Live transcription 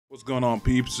What's going on,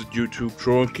 peeps? It's YouTube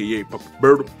Troll, aka Papa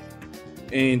Bird,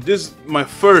 and this is my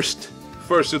first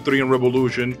victory in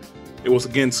Revolution. It was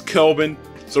against zKELVIN.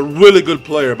 It's a really good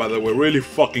player, by the way, really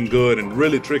fucking good and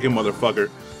really tricky motherfucker.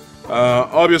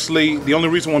 Obviously, the only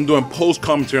reason why I'm doing post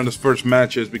commentary on this first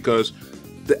match is because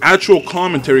the actual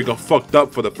commentary got fucked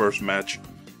up for the first match,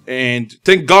 and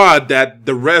thank God that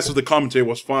the rest of the commentary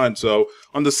was fine. So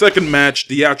on the second match,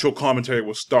 the actual commentary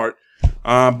will start.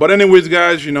 But anyways,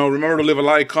 guys, you know, remember to leave a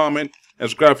like, comment, and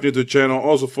subscribe if you're new to the channel.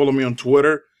 Also follow me on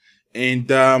Twitter, and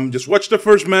just watch the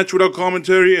first match without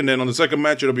commentary, and then on the second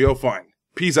match it'll be all fine.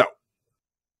 Peace out.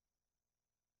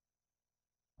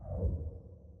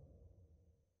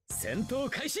 戦闘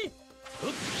開始。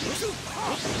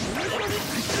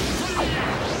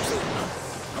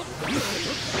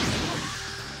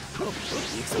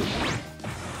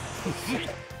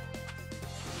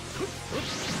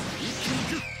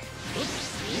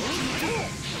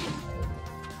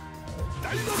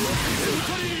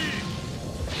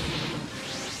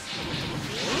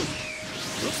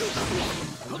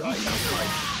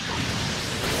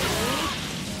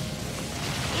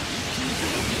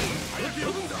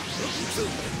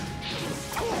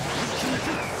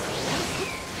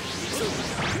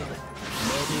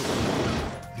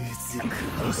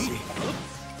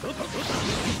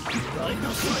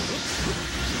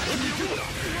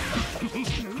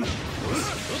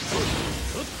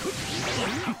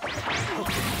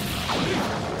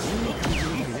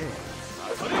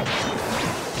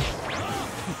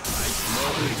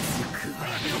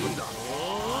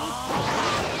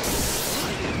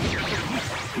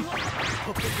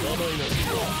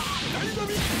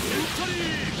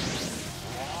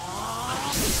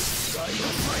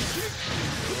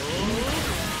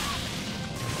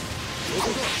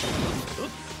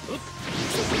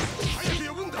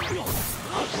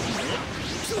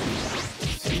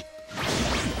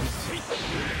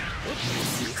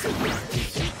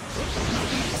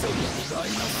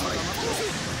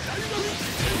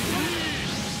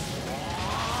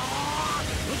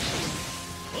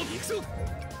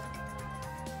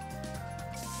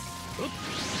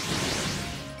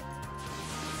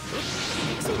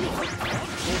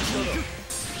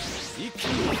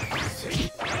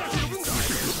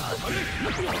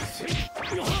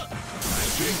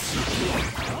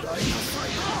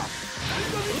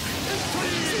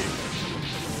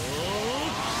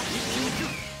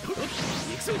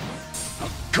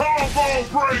 Combo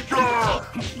breaker!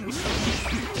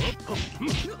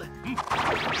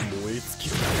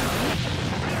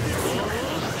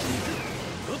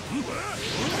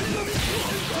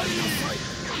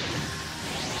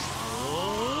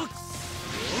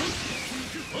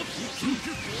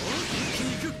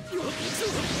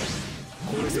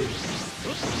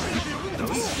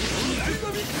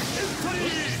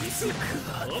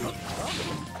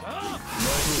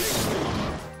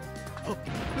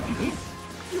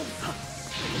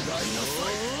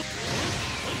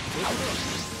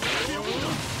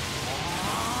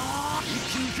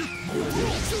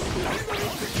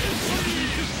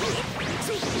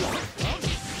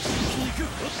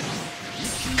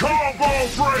 Combo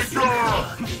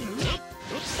breaker!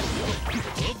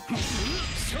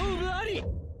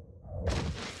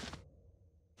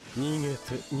 逃げ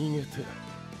て逃げて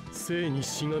生に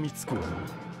しがみつくわ。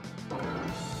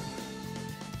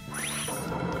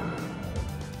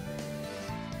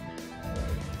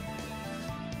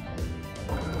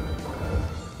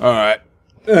 Alright.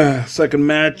 Second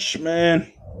match,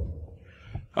 man.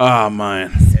 Ah,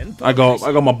 man. I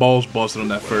got my balls busted on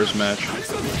that first match.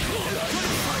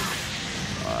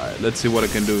 Alright, let's see what I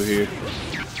can do here.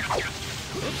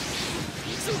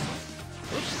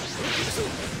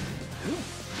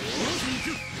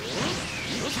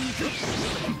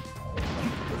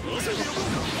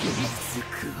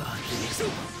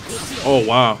 Oh,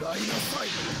 wow.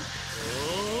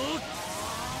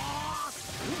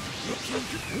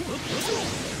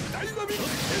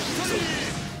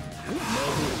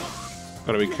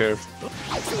 Gotta be careful.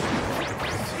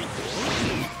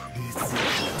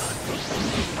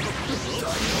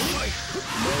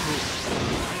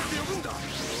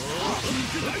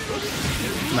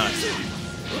 Nice.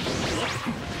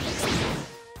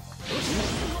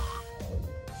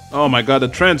 Oh my god, the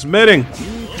transmitting!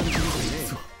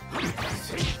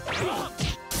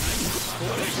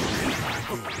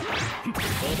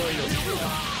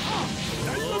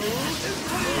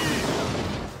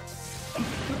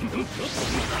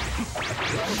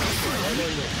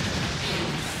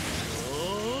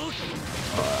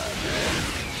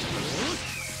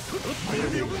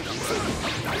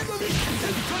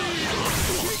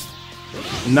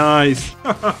 Nice.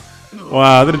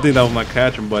 Wow, I didn't think that was my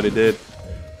catching, but it did.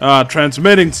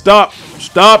 Transmitting, stop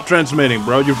transmitting,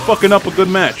 bro. You're fucking up a good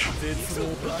match.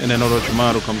 And then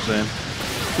Orochimaru comes in.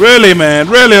 Really, man,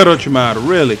 really, Orochimaru,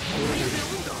 really.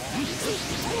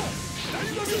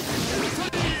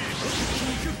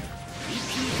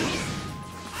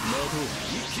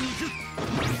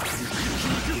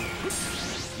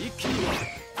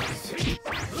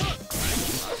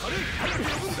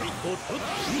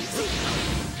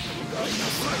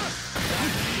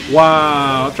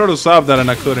 Wow, I tried to solve that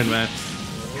and I couldn't, man.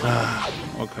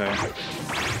 Okay.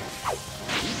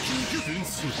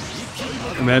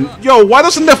 Man, yo, why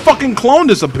doesn't that fucking clone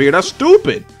disappear? That's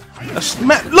stupid. That's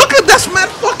mad. Look at that's mad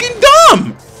fucking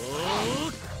dumb.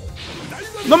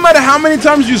 No matter how many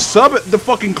times you sub it, the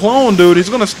fucking clone, dude, he's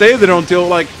gonna stay there until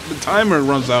like the timer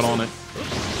runs out on it.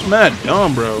 It's mad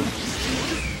dumb, bro.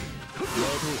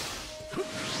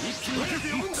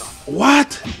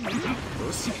 What?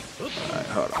 Alright,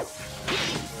 hold on.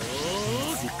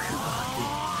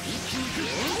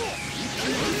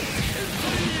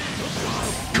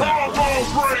 Combo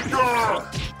breaker!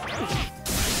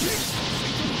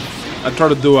 I tried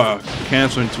to do a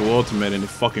cancel into ultimate and it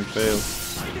fucking failed.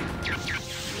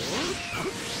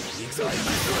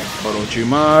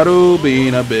 Orochimaru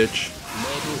being a bitch.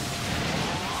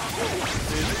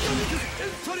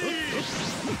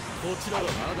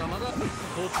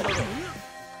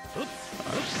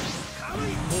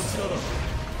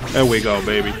 There we go,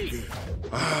 baby.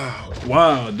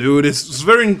 Wow, dude, it's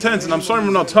very intense, and I'm sorry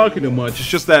I'm not talking too much. It's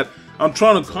just that I'm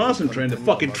trying to concentrate, and the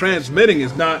fucking transmitting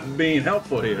is not being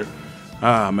helpful here.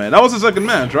 Ah, man, that was the second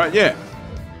match, right? Yeah.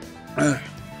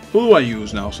 Who do I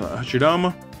use now? So,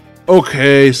 Hashirama?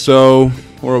 Okay, so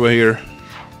we're over here.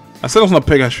 I said I was gonna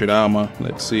pick Hashirama.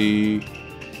 Let's see.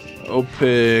 I'll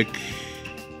pick.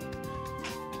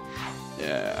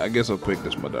 Yeah, I guess I'll pick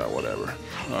this Madara, whatever.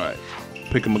 Alright,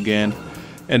 pick him again.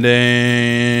 And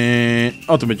then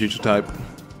Ultimate Jutsu type.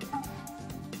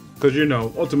 Because you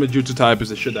know, Ultimate Jutsu type is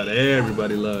the shit that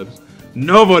everybody loves.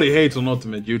 Nobody hates on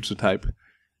Ultimate Jutsu type.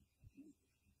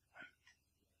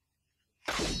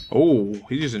 Oh,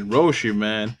 he's using Roshi,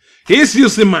 man. He's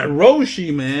using my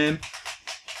Roshi, man.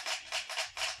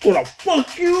 Gonna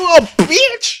fuck you up,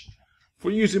 bitch! For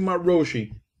using my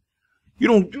Roshi. You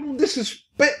don't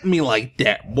disrespect me like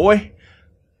that, boy.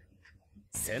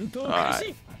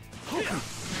 Alright.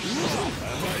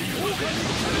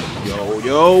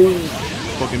 Yo.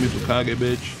 Fucking Mizukage,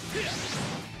 bitch.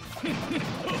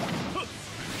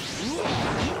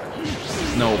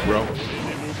 No, bro.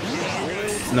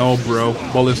 No, bro.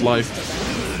 Ball is life.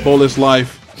 Ball is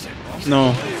life.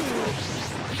 No.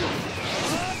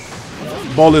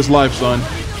 Ball is life, son.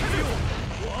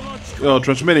 Yo,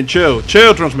 transmitting. Chill.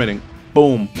 Chill, transmitting.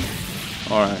 Boom.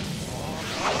 Alright.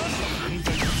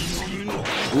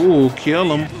 Ooh,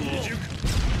 kill him.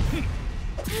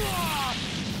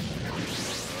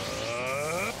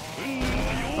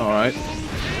 Alright.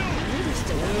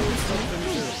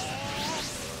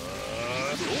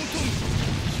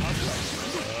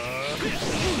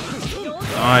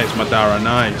 Nice, Madara,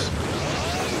 nice.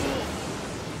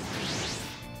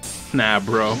 Nah,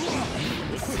 bro.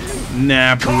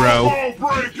 Nah, bro.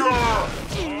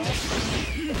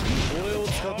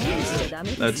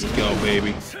 Let's go,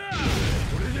 baby.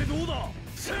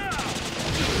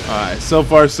 Alright, so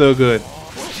far so good.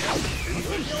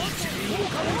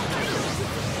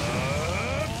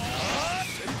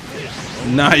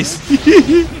 Nice.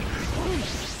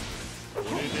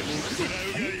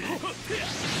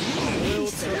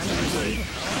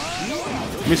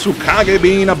 Mizukage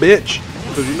being a bitch.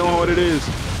 Because you know what it is.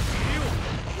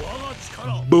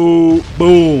 Boom.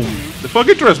 Boom. The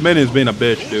fucking transmitting has been a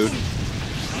bitch, dude.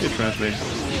 Get transmitting.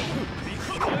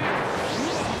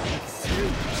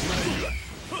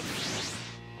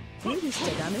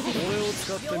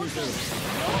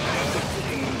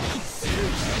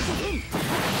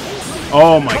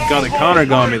 Oh my god, the counter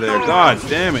got me there. God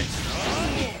damn it.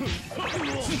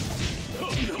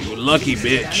 You lucky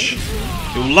bitch.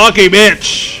 You lucky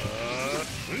bitch.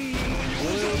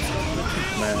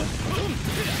 Man.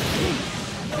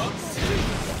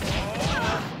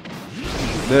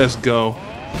 Let's go.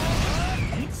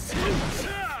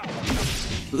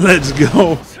 Let's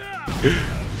go.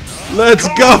 Let's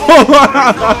go.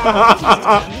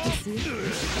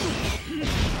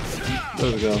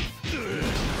 Let's go.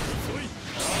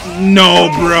 No,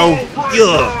 bro.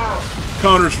 Ugh.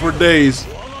 Counters for days.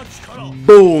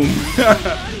 Boom.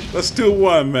 That's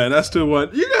 2-1, man. That's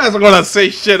 2-1. You guys are gonna say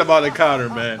shit about the counter,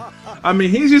 man. I mean,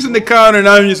 he's using the counter and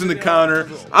I'm using the counter.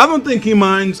 I don't think he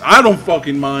minds. I don't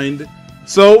fucking mind.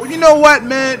 So, you know what,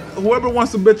 man? Whoever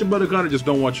wants to bitch about the counter, just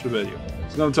don't watch the video.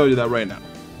 It's gonna tell you that right now.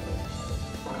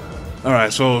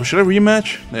 Alright, so should I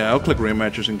rematch? Yeah, I'll click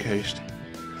rematch just in case.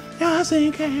 Just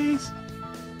in case.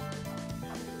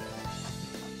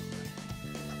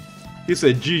 He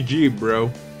said GG, bro.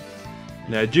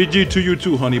 Yeah, GG to you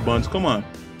too, honey buns. Come on.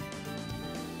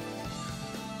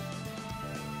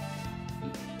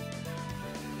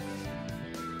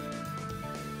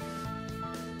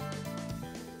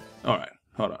 Alright,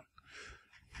 hold on.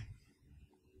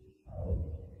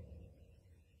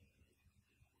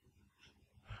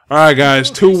 Alright guys,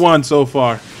 2-1 so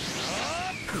far.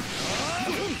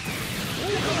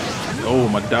 Oh,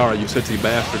 Madara, you sexy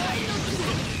bastard.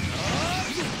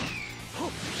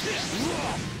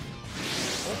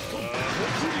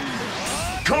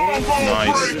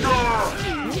 Nice.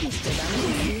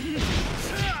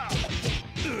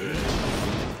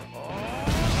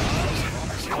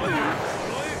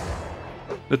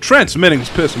 The transmitting's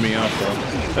pissing me off, though.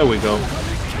 There we go.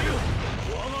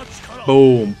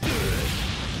 Boom.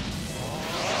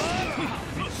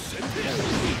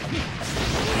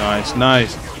 Nice,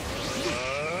 nice.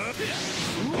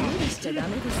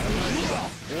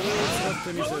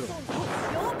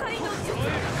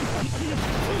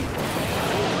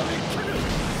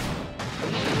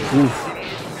 Oof.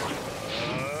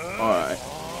 Alright.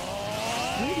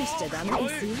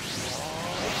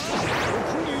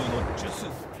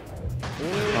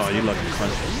 Oh, you lucky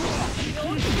cunt.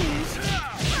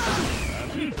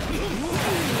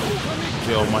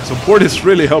 Yo, my support is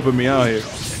really helping me out here.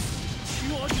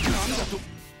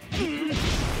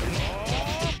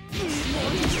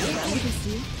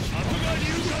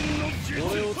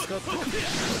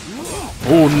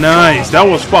 Oh, nice. That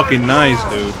was fucking nice,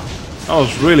 dude. That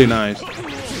was really nice.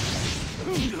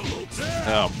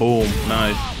 Yeah, boom.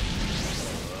 Nice.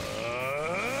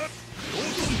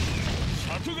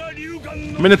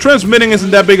 I mean, the transmitting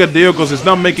isn't that big a deal because it's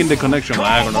not making the connection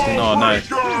lag or nothing. Oh, nice.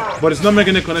 But it's not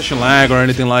making the connection lag or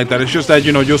anything like that. It's just that,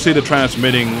 you know, you'll see the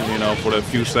transmitting, you know, for the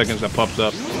few seconds that pops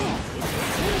up.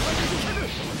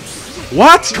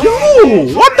 What? Yo!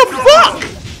 What the fuck?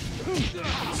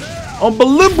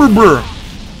 Unbelievable.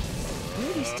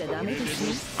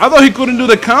 I thought he couldn't do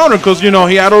the counter because, you know,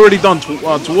 he had already done two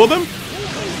of them.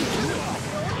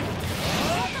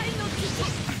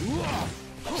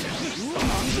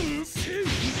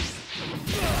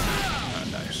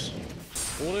 Nice.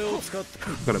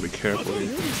 Gotta be careful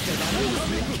here.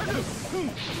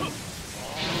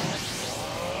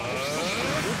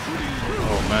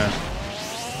 Oh, man.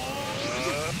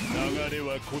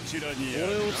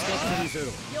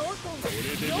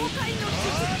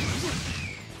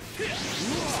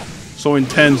 So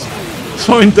intense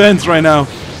right now.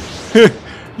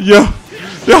 Yo,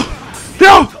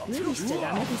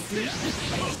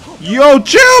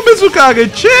 chill,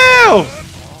 Mizukage, chill.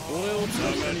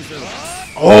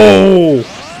 Oh,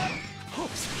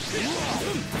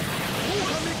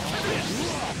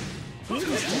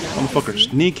 motherfucker,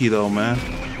 sneaky though, man.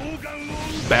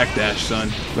 Backdash,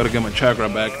 son. Gotta get my chakra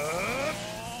back.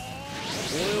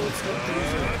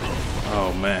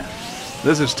 Oh man.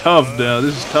 This is tough, though.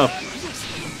 This is tough.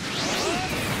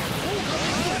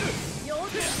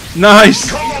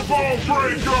 Nice!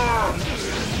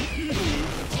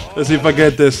 Let's see if I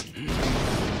get this.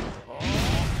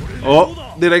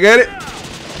 Oh, did I get it?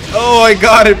 Oh, I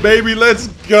got it, baby. Let's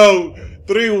go.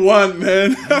 3-1,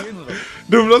 man.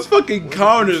 Dude, those fucking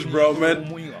counters, bro,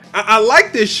 man. I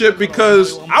like this shit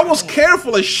because I was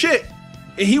careful as shit.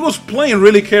 And he was playing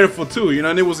really careful, too, you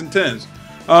know, and it was intense.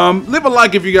 Leave a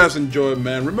like if you guys enjoyed,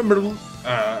 man. Remember to,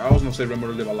 I was gonna say remember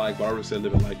to leave a like, but I already said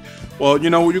leave a like. Well, you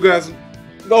know, you guys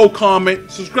go comment,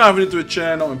 subscribe to the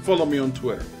channel, and follow me on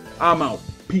Twitter. I'm out.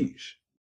 Peace.